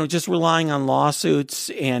 just relying on lawsuits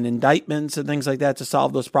and indictments and things like that to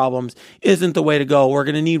solve those problems isn't the way to go. We're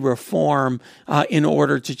going to need reform in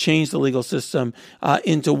order to change the legal system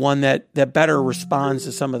into one that better responds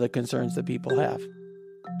to some of the concerns that people have.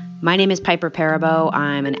 My name is Piper Perabo.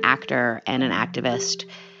 I'm an actor and an activist.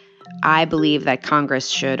 I believe that Congress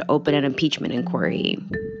should open an impeachment inquiry.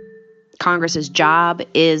 Congress's job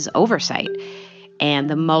is oversight, and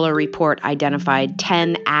the Mueller report identified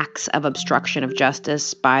 10 acts of obstruction of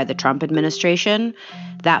justice by the Trump administration.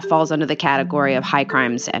 That falls under the category of high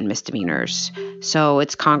crimes and misdemeanors. So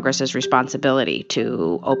it's Congress's responsibility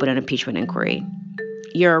to open an impeachment inquiry.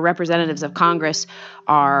 Your representatives of Congress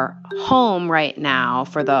are home right now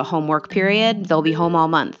for the homework period. They'll be home all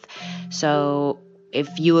month. So if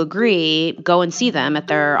you agree, go and see them at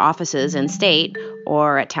their offices in state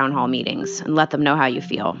or at town hall meetings and let them know how you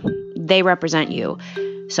feel. They represent you,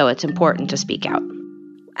 so it's important to speak out.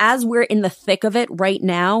 As we're in the thick of it right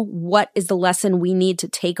now, what is the lesson we need to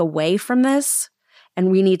take away from this? And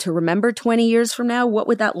we need to remember 20 years from now, what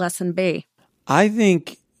would that lesson be? I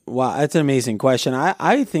think, wow, that's an amazing question.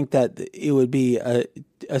 I think that it would be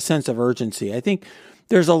a sense of urgency. I think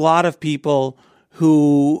there's a lot of people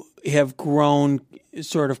who have grown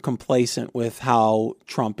sort of complacent with how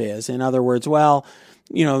Trump is. In other words, well,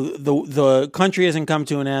 the country hasn't come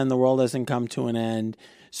to an end, the world hasn't come to an end,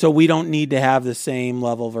 so we don't need to have the same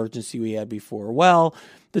level of urgency we had before. Well,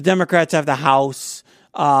 the Democrats have the House.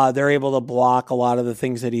 They're able to block a lot of the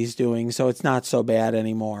things that he's doing, so it's not so bad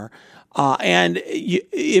anymore. And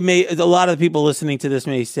a lot of the people listening to this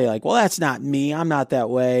may say, like, well, that's not me. I'm not that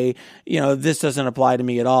way. This doesn't apply to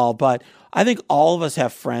me at all. But I think all of us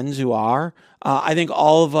have friends who are. I think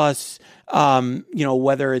all of us,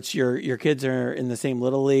 whether it's your kids are in the same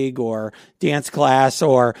little league or dance class,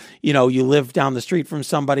 or, you live down the street from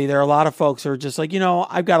somebody, there are a lot of folks who are just like,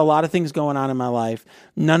 I've got a lot of things going on in my life.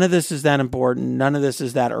 None of this is that important. None of this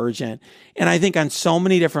is that urgent. And I think on so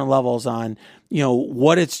many different levels on,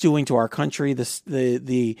 what it's doing to our country,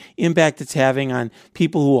 the impact it's having on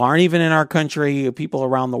people who aren't even in our country, people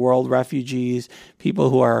around the world, refugees, people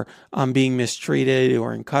who are being mistreated, who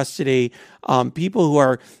are in custody, people who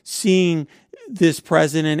are seeing this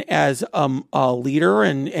president as a leader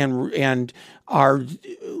and are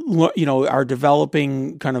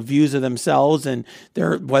developing kind of views of themselves and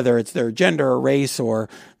whether it's their gender or race or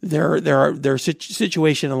their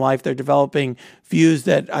situation in life, they're developing views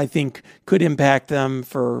that I think could impact them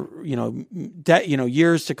for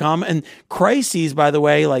years to come. And crises, by the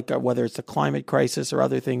way, like whether it's the climate crisis or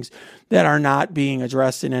other things that are not being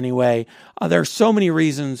addressed in any way, there are so many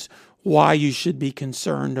reasons why you should be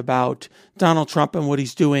concerned about Donald Trump and what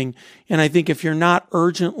he's doing. And I think if you're not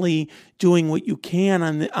urgently doing what you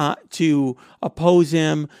can to oppose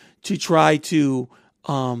him, to try to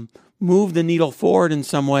move the needle forward in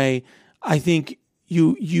some way, I think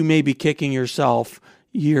you may be kicking yourself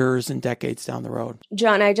years and decades down the road.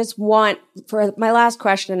 John, I just want, for my last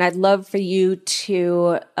question, I'd love for you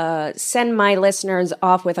to send my listeners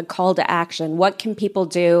off with a call to action. What can people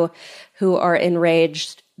do who are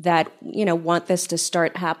enraged that, want this to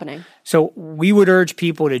start happening? So we would urge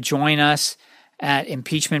people to join us at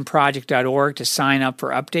impeachmentproject.org to sign up for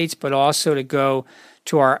updates, but also to go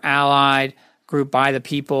to our allied group By the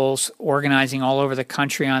Peoples, organizing all over the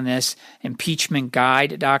country on this,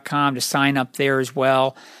 impeachmentguide.com, to sign up there as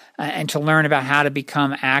well, and to learn about how to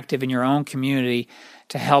become active in your own community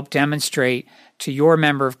to help demonstrate to your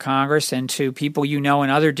member of Congress and to people in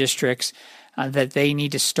other districts that they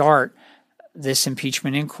need to start this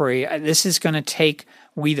impeachment inquiry. This is going to take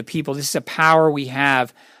we the people. This is a power we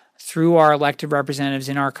have through our elected representatives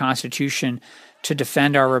in our Constitution to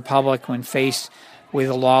defend our republic when faced with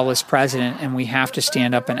a lawless president, and we have to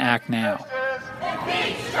stand up and act now.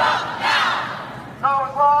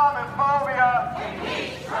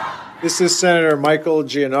 This is Senator Michael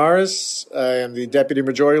Gianaris. I am the Deputy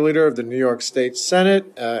Majority Leader of the New York State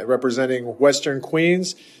Senate, representing Western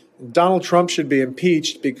Queens. Donald Trump should be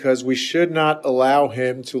impeached because we should not allow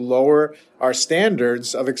him to lower our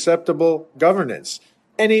standards of acceptable governance.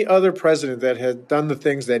 Any other president that had done the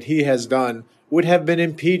things that he has done would have been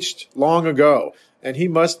impeached long ago, and he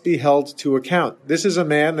must be held to account. This is a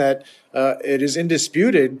man that, it is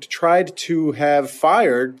indisputed, tried to have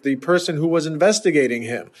fired the person who was investigating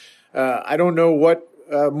him. I don't know what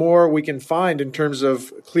more we can find in terms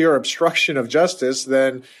of clear obstruction of justice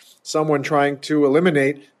than someone trying to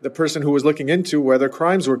eliminate the person who was looking into whether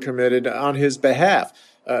crimes were committed on his behalf.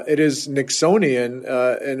 It is Nixonian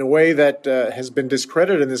in a way that has been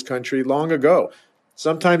discredited in this country long ago.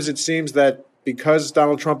 Sometimes it seems that because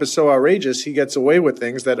Donald Trump is so outrageous, he gets away with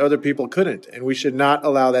things that other people couldn't, and we should not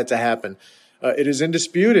allow that to happen. It is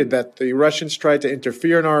indisputed that the Russians tried to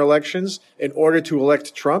interfere in our elections in order to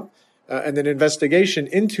elect Trump, and an investigation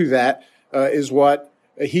into that is what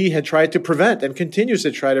he had tried to prevent and continues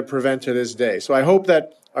to try to prevent to this day. So I hope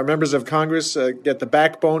that our members of Congress get the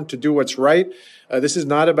backbone to do what's right. This is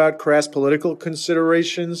not about crass political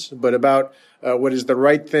considerations, but about what is the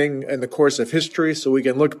right thing in the course of history, so we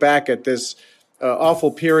can look back at this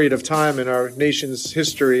awful period of time in our nation's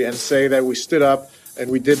history and say that we stood up and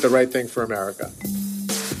we did the right thing for America.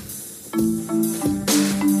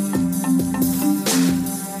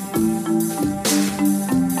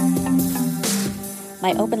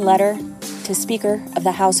 My open letter to Speaker of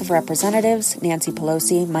the House of Representatives, Nancy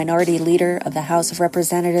Pelosi, Minority Leader of the House of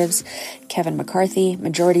Representatives, Kevin McCarthy,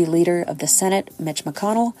 Majority Leader of the Senate, Mitch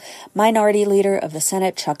McConnell, Minority Leader of the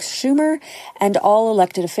Senate, Chuck Schumer, and all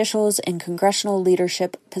elected officials in congressional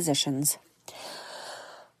leadership positions.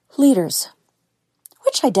 Leaders,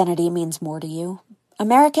 which identity means more to you?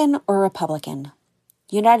 American or Republican?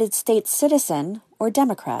 United States citizen or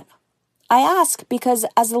Democrat? I ask because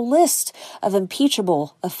as the list of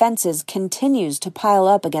impeachable offenses continues to pile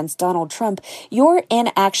up against Donald Trump, your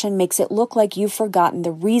inaction makes it look like you've forgotten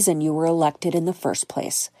the reason you were elected in the first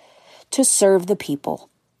place: to serve the people.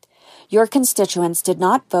 Your constituents did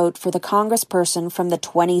not vote for the congressperson from the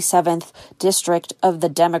 27th District of the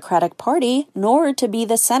Democratic Party, nor to be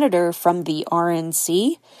the senator from the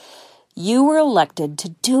RNC. You were elected to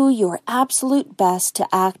do your absolute best to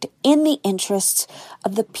act in the interests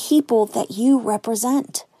of the people that you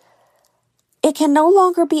represent. It can no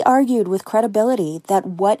longer be argued with credibility that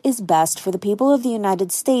what is best for the people of the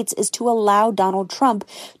United States is to allow Donald Trump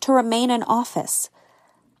to remain in office.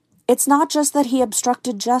 It's not just that he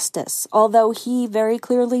obstructed justice, although he very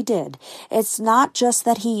clearly did. It's not just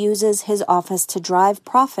that he uses his office to drive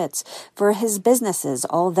profits for his businesses,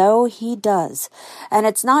 although he does. And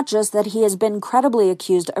it's not just that he has been credibly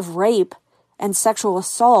accused of rape and sexual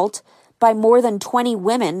assault by more than 20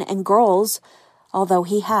 women and girls, although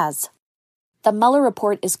he has. The Mueller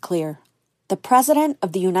report is clear. The President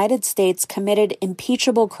of the United States committed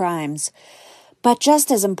impeachable crimes. But just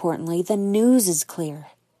as importantly, the news is clear.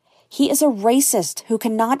 He is a racist who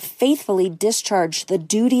cannot faithfully discharge the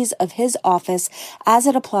duties of his office as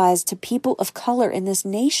it applies to people of color in this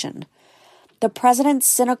nation. The president's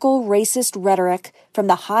cynical, racist rhetoric from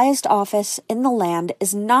the highest office in the land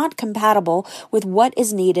is not compatible with what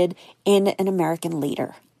is needed in an American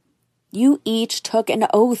leader. You each took an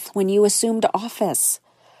oath when you assumed office.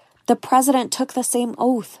 The president took the same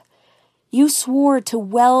oath. You swore to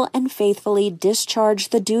well and faithfully discharge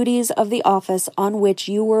the duties of the office on which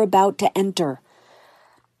you were about to enter.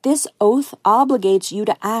 This oath obligates you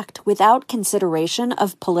to act without consideration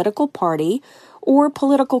of political party or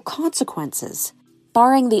political consequences,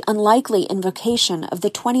 barring the unlikely invocation of the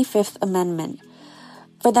 25th Amendment.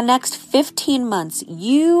 For the next 15 months,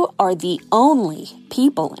 you are the only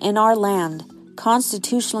people in our land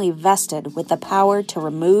constitutionally vested with the power to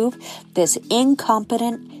remove this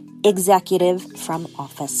incompetent executive from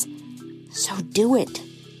office. So do it.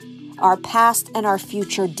 Our past and our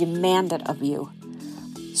future demand it of you.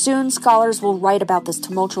 Soon scholars will write about this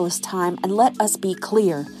tumultuous time, and let us be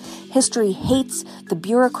clear. History hates the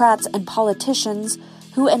bureaucrats and politicians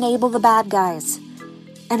who enable the bad guys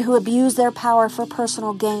and who abuse their power for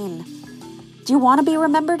personal gain. Do you want to be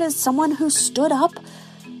remembered as someone who stood up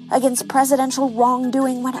against presidential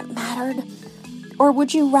wrongdoing when it mattered? Or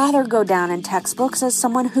would you rather go down in textbooks as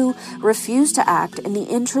someone who refused to act in the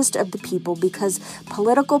interest of the people because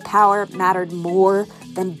political power mattered more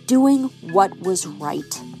than doing what was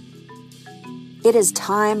right? It is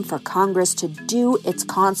time for Congress to do its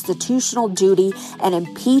constitutional duty and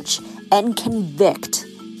impeach and convict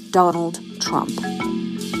Donald Trump.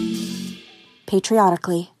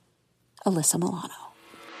 Patriotically, Alyssa Milano.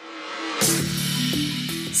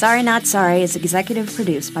 Sorry Not Sorry is executive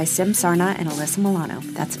produced by Sim Sarna and Alyssa Milano.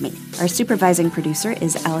 That's me. Our supervising producer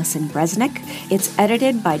is Allison Bresnick. It's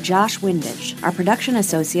edited by Josh Windage. Our production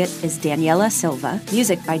associate is Daniela Silva.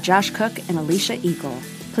 Music by Josh Cook and Alicia Eagle.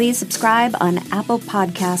 Please subscribe on Apple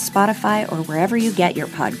Podcasts, Spotify, or wherever you get your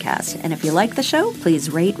podcasts. And if you like the show, please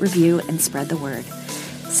rate, review, and spread the word.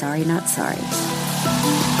 Sorry Not Sorry.